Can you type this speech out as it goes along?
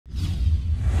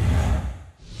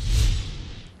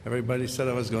Everybody said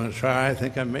I was going to try. I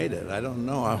think I made it. I don't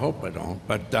know. I hope I don't.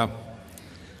 But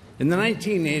in the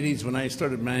 1980s, when I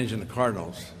started managing the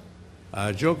Cardinals,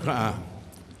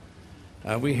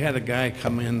 we had a guy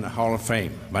come in the Hall of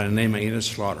Fame by the name of Enos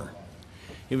Slaughter.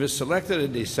 He was selected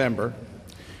in December,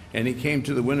 and he came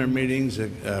to the winter meetings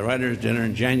at Writers' Dinner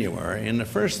in January, and the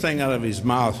first thing out of his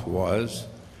mouth was,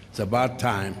 "It's about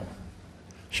time.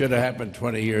 Should have happened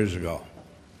 20 years ago."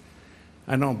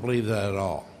 I don't believe that at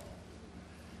all.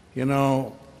 You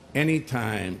know, any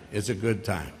time is a good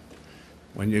time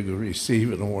when you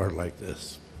receive an award like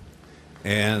this.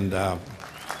 And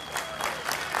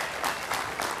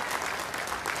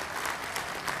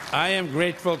I am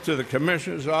grateful to the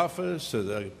Commissioner's office, to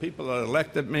the people that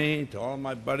elected me, to all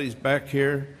my buddies back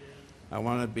here. I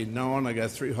want to be known. I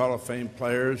got 3 Hall of Fame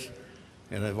players,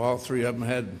 and if all 3 of them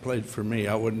hadn't played for me,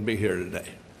 I wouldn't be here today.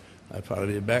 I'd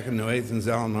probably be back in New Athens,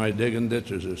 Illinois, digging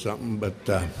ditches or something, but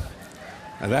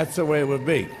that's the way it would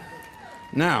be.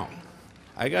 Now,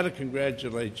 I got to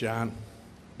congratulate John,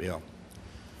 Bill.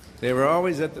 They were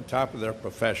always at the top of their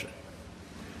profession,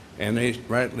 and they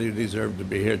rightly deserve to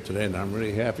be here today, and I'm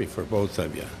really happy for both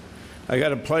of you. I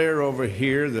got a player over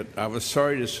here that I was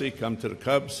sorry to see come to the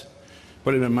Cubs,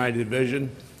 put him in my division,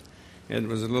 and it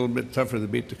was a little bit tougher to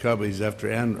beat the Cubbies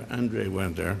after Andre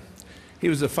went there. He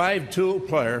was a 5-tool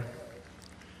player.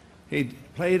 He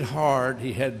played hard.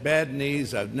 He had bad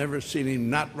knees. I've never seen him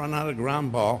not run out of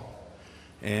ground ball,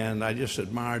 and I just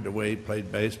admired the way he played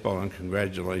baseball, and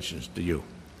congratulations to you.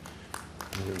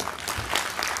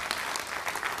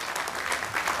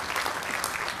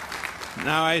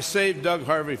 Now, I saved Doug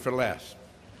Harvey for last.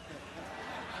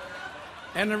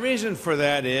 And the reason for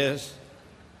that is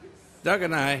Doug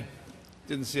and I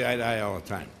didn't see eye to eye all the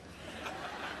time.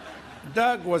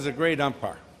 Doug was a great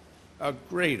umpire, a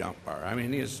great umpire. I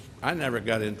mean, I never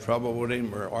got in trouble with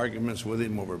him or arguments with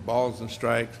him over balls and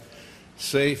strikes,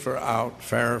 safe or out,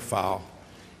 fair or foul.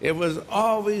 It was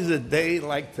always a day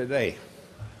like today.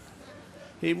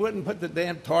 He wouldn't put the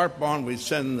damn tarp on. We'd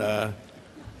send a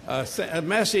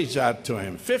message out to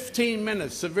him. 15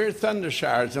 minutes, severe thunder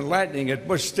showers and lightning at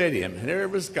Busch Stadium. And there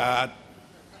was God.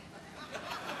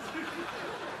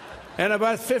 And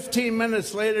about 15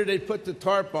 minutes later, they put the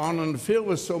tarp on, and the field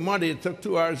was so muddy, it took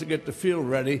 2 hours to get the field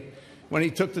ready when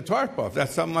he took the tarp off.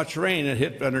 That's how much rain it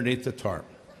hit underneath the tarp.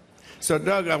 So,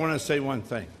 Doug, I want to say one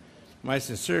thing. My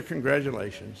sincere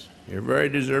congratulations. You're a very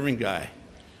deserving guy.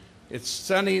 It's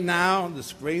sunny now. The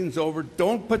screen's over.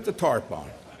 Don't put the tarp on.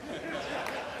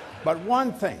 But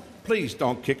one thing, please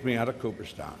don't kick me out of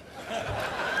Cooperstown.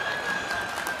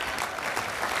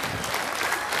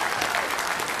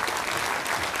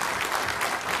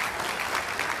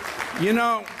 You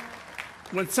know,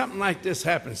 when something like this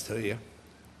happens to you,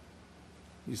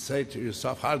 you say to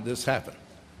yourself, how did this happen?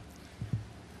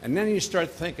 And then you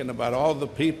start thinking about all the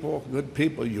people, good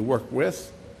people you work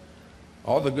with,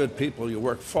 all the good people you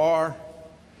work for,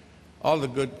 all the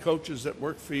good coaches that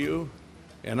work for you.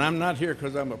 And I'm not here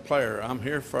because I'm a player. I'm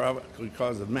here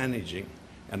because of managing.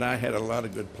 And I had a lot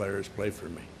of good players play for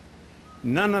me.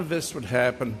 None of this would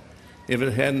happen if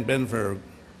it hadn't been for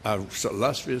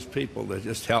illustrious people that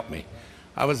just helped me.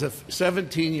 I was a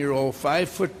 17-year-old,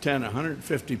 5'10",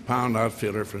 150-pound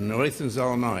outfielder from New Athens,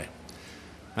 Illinois.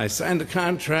 I signed a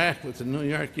contract with the New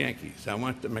York Yankees. I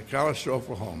went to McAlester,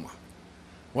 Oklahoma.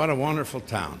 What a wonderful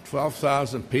town.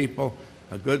 12,000 people,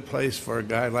 a good place for a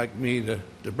guy like me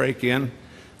to break in.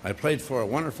 I played for a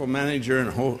wonderful manager,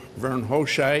 Vern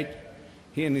Hoscheit.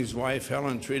 He and his wife,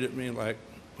 Helen, treated me like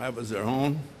I was their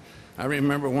own. I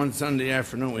remember one Sunday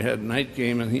afternoon we had a night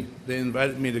game, and they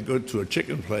invited me to go to a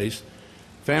chicken place,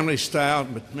 family style,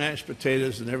 with mashed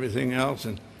potatoes and everything else.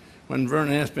 And when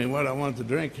Vern asked me what I wanted to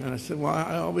drink, and I said, well,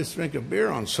 I always drink a beer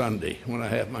on Sunday when I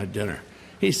have my dinner.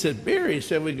 He said, beer? He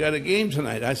said, we got a game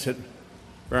tonight. I said,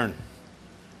 Vern,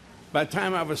 by the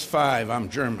time I was 5, I'm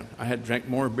German. I had drank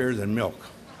more beer than milk.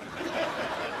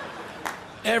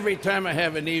 Every time I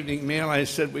have an evening meal, I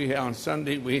said, on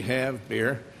Sunday we have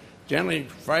beer, generally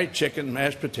fried chicken,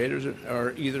 mashed potatoes,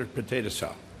 or either potato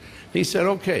salad. He said,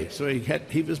 okay. So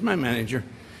he was my manager.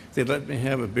 They let me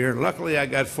have a beer. Luckily, I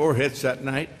got 4 hits that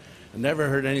night. I never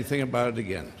heard anything about it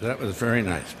again. So that was very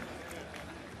nice.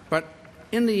 But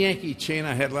in the Yankee chain,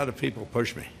 I had a lot of people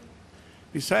push me.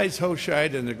 Besides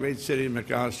Hoscheit and the great city of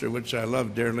McAlester, which I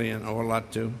love dearly and owe a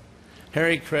lot to,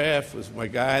 Harry Kraft was my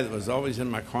guy that was always in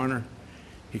my corner.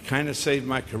 He kind of saved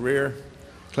my career.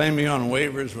 Claimed me on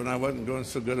waivers when I wasn't doing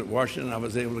so good at Washington. I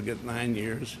was able to get 9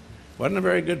 years. Wasn't a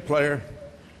very good player,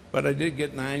 but I did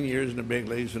get 9 years in the big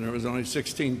leagues, and there was only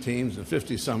 16 teams and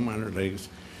 50-some minor leagues,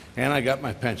 and I got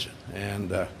my pension.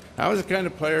 And I was the kind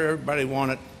of player everybody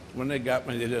wanted. when they got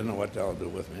me, they didn't know what the hell to do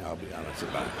with me, I'll be honest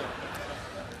about it.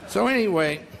 So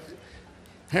anyway,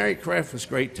 Harry Kraft was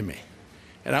great to me.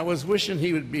 And I was wishing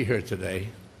he would be here today,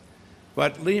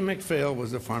 but Lee McPhail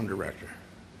was the farm director.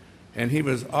 And he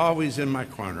was always in my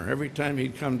corner. Every time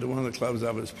he'd come to one of the clubs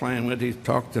I was playing with, he'd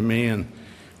talk to me and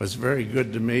was very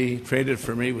good to me. He traded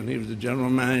for me when he was the general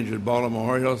manager of the Baltimore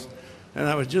Orioles. And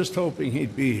I was just hoping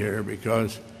he'd be here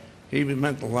because he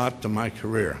meant a lot to my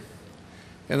career.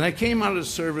 And I came out of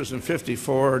service in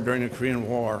 '54 during the Korean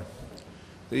War.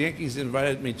 The Yankees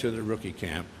invited me to the rookie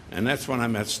camp, and that's when I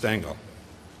met Stengel.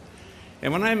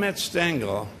 And when I met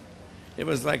Stengel, it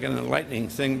was like an enlightening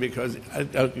thing because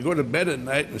I'd go to bed at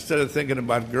night, instead of thinking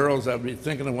about girls, I'd be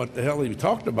thinking of what the hell he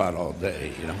talked about all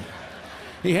day, you know.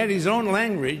 He had his own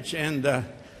language, and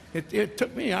it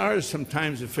took me hours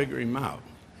sometimes to figure him out.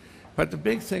 But the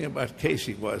big thing about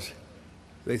Casey was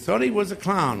they thought he was a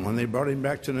clown when they brought him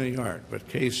back to New York, but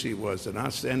Casey was an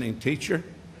outstanding teacher.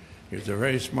 He was a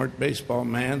very smart baseball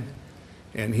man,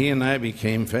 and he and I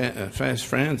became fast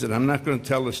friends. And I'm not going to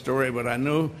tell the story, but I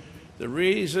knew the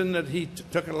reason that he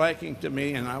took a liking to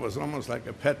me, and I was almost like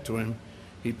a pet to him.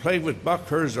 He played with Buck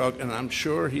Herzog, and I'm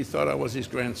sure he thought I was his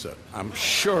grandson. I'm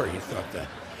sure he thought that.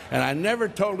 And I never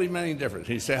told him any different.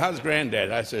 He'd say, "How's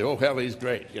Granddad?" I say, "Oh, hell, he's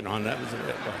great." You know, and that was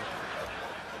it.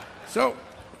 So,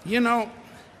 you know,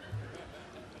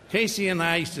 Casey and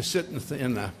I used to sit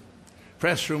in the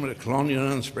press room at the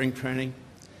Colonial in spring training,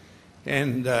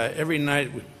 and every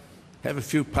night we'd have a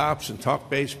few pops and talk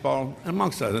baseball,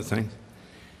 amongst other things.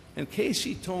 And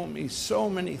Casey told me so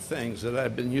many things that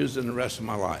I've been using the rest of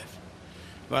my life.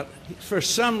 But for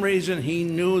some reason, he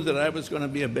knew that I was going to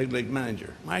be a big league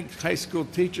manager. My high school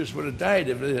teachers would have died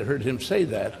if they had heard him say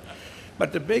that.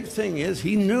 But the big thing is,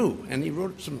 he knew, and he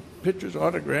wrote some pictures,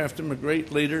 autographed him, a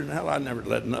great leader, and hell, I never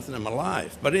let nothing in my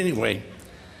life. But anyway,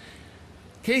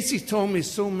 Casey told me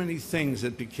so many things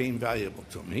that became valuable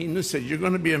to me. He said, "You're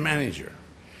going to be a manager.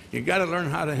 You got to learn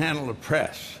how to handle the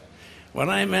press. When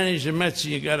I managed the Mets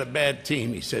and you got a bad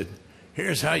team," he said,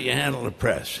 "here's how you handle the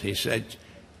press." He said,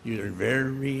 "You're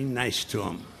very nice to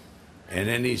them." And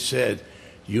then he said,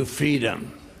 "You feed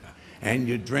them, and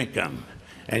you drink them,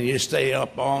 and you stay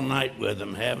up all night with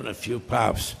them, having a few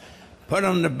pops. Put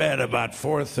them to bed about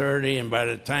 4:30, and by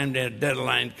the time that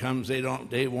deadline comes, they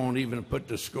won't even put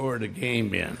the score of the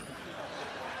game in."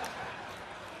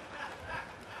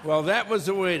 Well, that was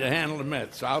the way to handle the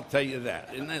Mets, I'll tell you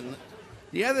that. And then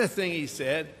the other thing he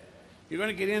said, you're going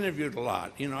to get interviewed a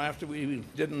lot. You know, after we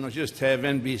didn't just have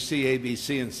NBC,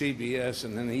 ABC, and CBS,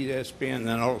 and then ESPN, and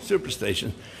then all the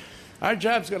superstations, our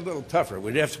jobs got a little tougher.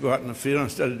 We'd have to go out in the field.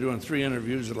 Instead of doing 3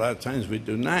 interviews, a lot of times we'd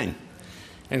do 9.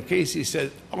 And Casey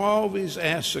said, always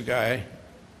ask the guy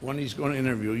when he's going to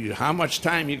interview you how much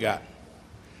time you got.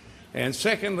 And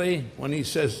secondly, when he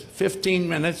says 15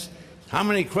 minutes, how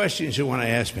many questions you want to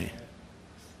ask me?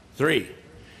 3.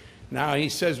 Now, he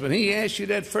says, when he asks you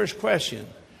that first question,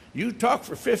 you talk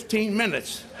for 15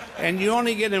 minutes, and you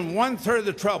only get in 1/3 of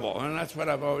the trouble, and that's what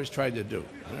I've always tried to do.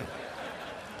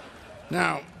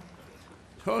 Now,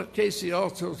 Casey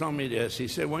also told me this. He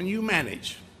said, when you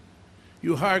manage,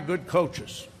 you hire good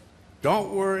coaches.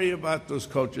 Don't worry about those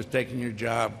coaches taking your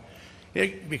job,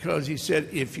 because he said,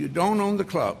 if you don't own the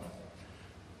club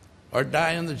or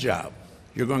die on the job,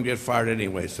 you're going to get fired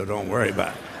anyway, so don't worry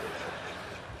about it.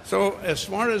 So as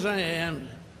smart as I am,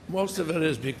 most of it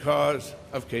is because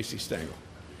of Casey Stengel.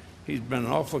 He's been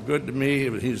awful good to me.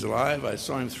 He's alive. I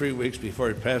saw him 3 weeks before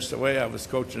he passed away. I was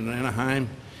coaching in Anaheim,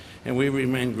 and we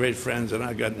remained great friends, and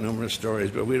I got numerous stories,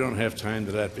 but we don't have time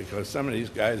for that because some of these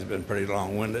guys have been pretty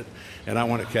long-winded, and I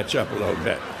want to catch up a little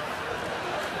bit.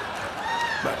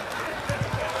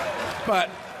 But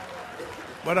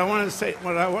what I want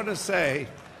to say,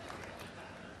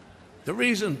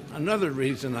 another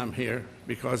reason I'm here,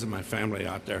 because of my family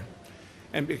out there,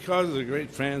 and because of the great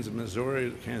fans of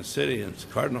Missouri, Kansas City, and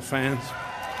Cardinal fans.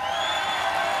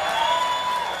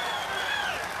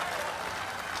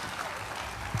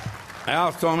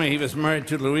 Al told me he was married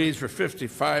to Louise for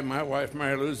 55. My wife,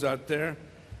 Mary Lou's, out there.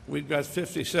 We've got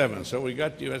 57, so we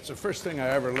got you. That's the first thing I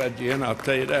ever led you in, I'll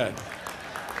tell you that.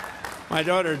 My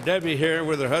daughter Debbie here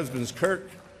with her husband's Kirk,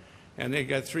 and they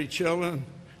got 3 children.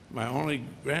 My only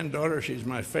granddaughter, she's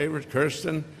my favorite,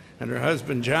 Kirsten, and her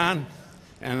husband John,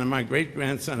 and my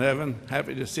great-grandson Evan.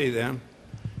 Happy to see them.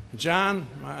 John,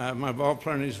 my ball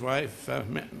player, and his wife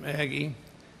Maggie.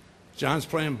 John's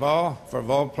playing ball for, of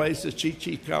all places,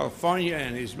 Chi-Chi, California,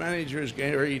 and his manager is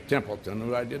Gary Templeton,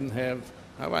 who I didn't have.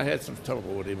 I had some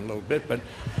trouble with him a little bit, but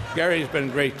Gary's been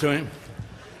great to him.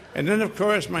 And then, of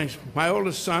course, my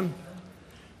oldest son,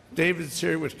 David's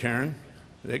here with Karen.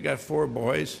 They got 4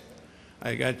 boys.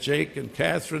 I got Jake and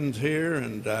Catherine's here,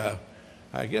 and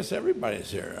I guess everybody's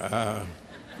here.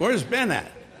 Where's Ben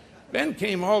at? Ben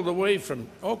came all the way from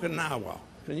Okinawa.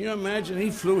 Can you imagine? He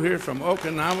flew here from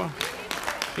Okinawa.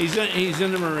 He's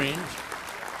in the Marines.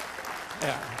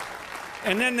 Yeah.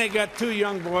 And then they got two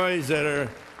young boys that are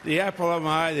the apple of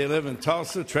my eye. They live in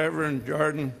Tulsa, Trevor and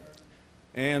Jordan.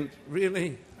 And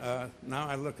really, now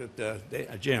I look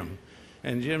at Jim.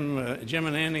 And Jim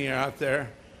and Annie are out there,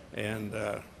 and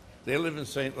they live in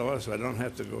St. Louis, so I don't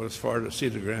have to go as far to see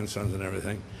the grandsons and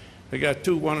everything. They got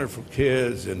two wonderful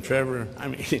kids, and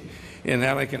and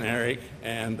Alec and Eric,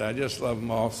 and I just love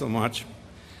them all so much.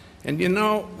 And you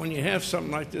know, when you have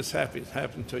something like this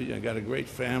happen to you, I got a great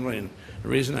family, and the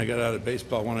reason I got out of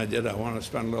baseball when I did, I wanted to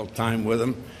spend a little time with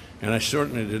them, and I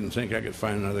certainly didn't think I could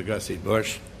find another Gussie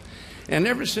Busch. And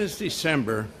ever since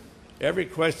December, every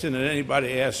question that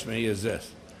anybody asks me is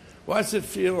this: what's it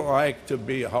feel like to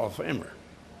be a Hall of Famer?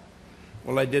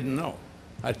 Well, I didn't know.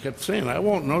 I kept saying, I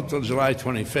won't know till July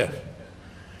 25th.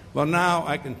 Well, now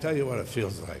I can tell you what it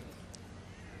feels like.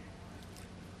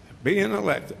 Being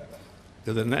elected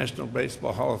to the National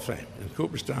Baseball Hall of Fame in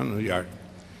Cooperstown, New York,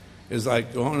 is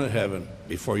like going to heaven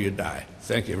before you die.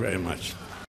 Thank you very much.